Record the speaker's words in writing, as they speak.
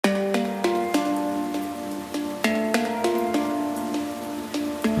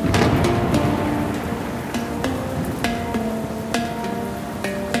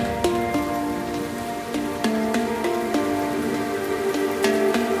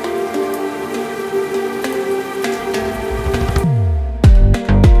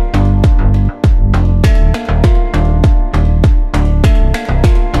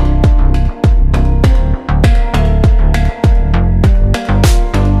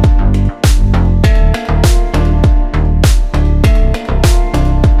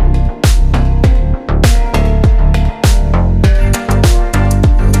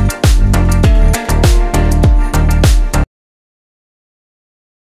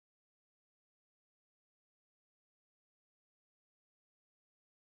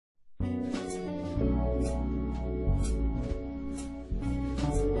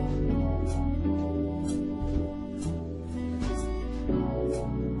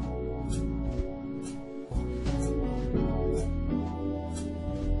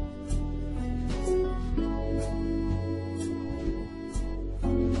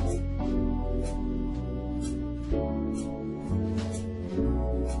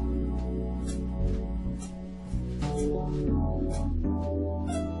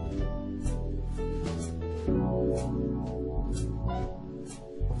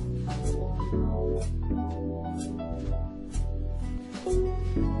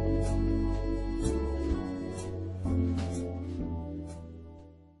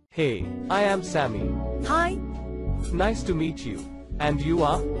Hey, I am Sammy. Hi, Nice to meet you. And you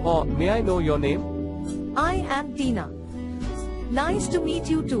are? Or may I know your name? I am Tina. Nice to meet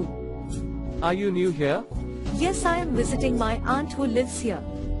you too. Are you new here? Yes, I am visiting my aunt who lives here.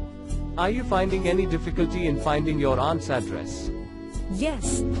 Are you finding any difficulty in finding your aunt's address?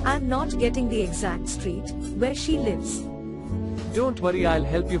 Yes, I'm not getting the exact street where she lives. Don't worry, I'll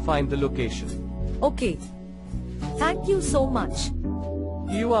help you find the location. Okay. Thank you so much.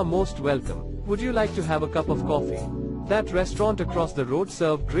 You are most welcome. Would you like to have a cup of coffee? That restaurant across the road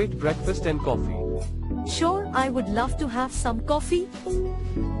served great breakfast and coffee. Sure, I would love to have some coffee.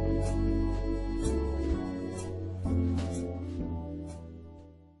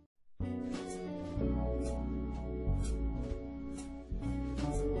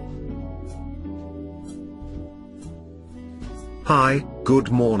 Hi, good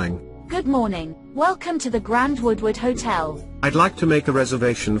morning. Good morning. Welcome to the Grand Woodward Hotel. I'd like to make a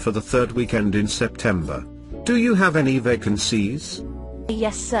reservation for the third weekend in September. Do you have any vacancies?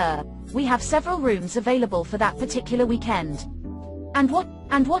 Yes, sir. We have several rooms available for that particular weekend. And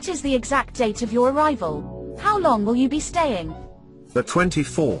what is the exact date of your arrival? How long will you be staying? The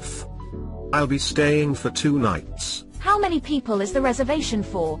 24th. I'll be staying for 2 nights. How many people is the reservation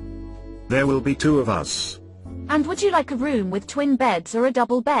for? There will be 2 of us. And would you like a room with twin beds or a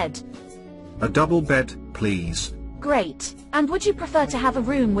double bed? A double bed, please. Great. And would you prefer to have a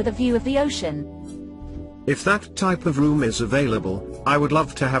room with a view of the ocean? If that type of room is available, I would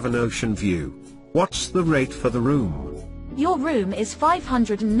love to have an ocean view. What's the rate for the room? Your room is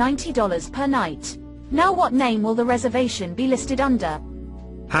 $590 per night. Now what name will the reservation be listed under?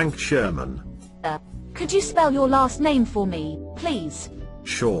 Hank Sherman. Could you spell your last name for me, please?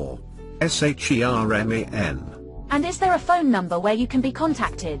 Sure. Sherman. And is there a phone number where you can be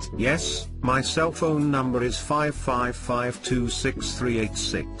contacted? Yes, my cell phone number is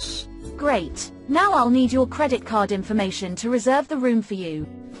 555263886. Great. Now I'll need your credit card information to reserve the room for you.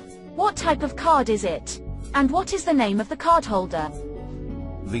 What type of card is it? And what is the name of the cardholder?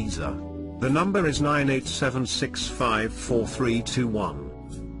 Visa. The number is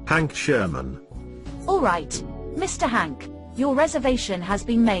 987654321. Hank Sherman. Alright. Mr. Hank, your reservation has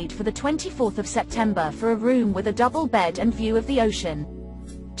been made for the 24th of September for a room with a double bed and view of the ocean.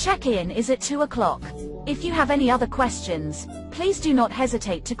 Check-in is at 2 o'clock. If you have any other questions, please do not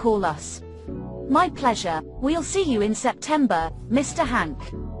hesitate to call us. My pleasure. We'll see you in September, Mr. Hank.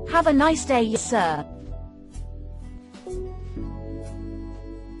 Have a nice day, sir.